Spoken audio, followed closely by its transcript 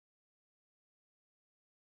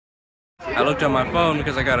I looked at my phone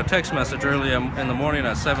because I got a text message early in the morning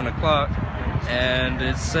at 7 o'clock, and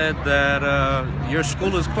it said that your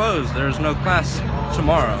school is closed. There's no class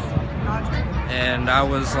tomorrow. And I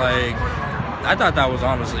was like, I thought that was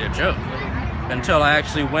honestly a joke, until I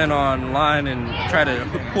actually went online and tried to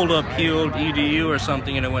pull up Heald EDU or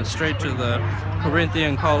something, and it went straight to the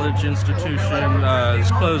Corinthian College institution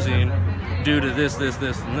is closing due to this,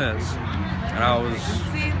 and this. And I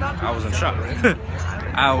was in shock.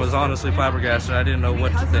 I was honestly flabbergasted. I didn't know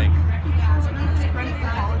what to think.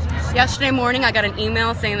 Yesterday morning, I got an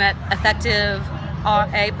email saying that effective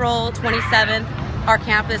April 27th, our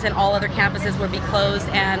campus and all other campuses would be closed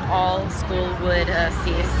and all school would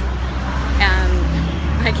cease.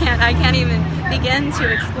 And I can't even begin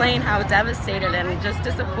to explain how devastated and just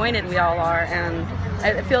disappointed we all are. And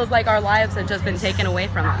it feels like our lives have just been taken away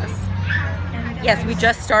from us. Yes, we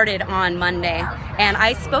just started on Monday, and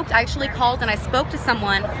I actually called and I spoke to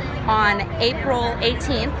someone on April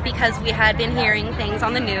 18th because we had been hearing things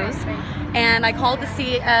on the news, and I called to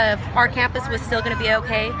see if our campus was still going to be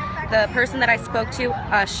okay. The person that I spoke to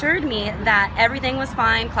assured me that everything was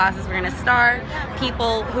fine, classes were going to start,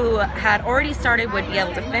 people who had already started would be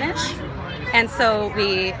able to finish, and so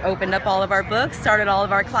we opened up all of our books, started all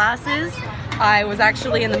of our classes. I was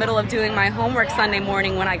actually in the middle of doing my homework Sunday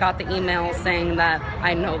morning when I got the email saying that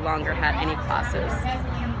I no longer had any classes.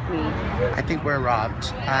 I think we're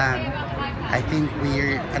robbed. I think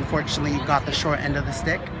we unfortunately got the short end of the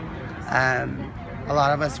stick. A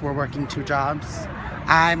lot of us were working 2 jobs.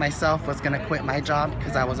 I myself was going to quit my job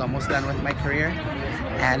because I was almost done with my career,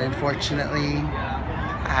 and unfortunately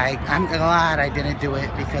I'm glad I didn't do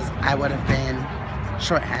it because I would have been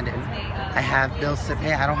short-handed. I have bills to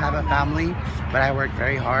pay. I don't have a family, but I work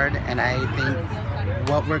very hard, and I think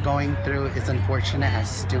what we're going through is unfortunate as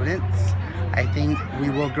students. I think we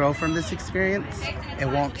will grow from this experience. It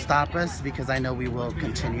won't stop us because I know we will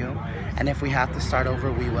continue, and if we have to start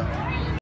over, we will.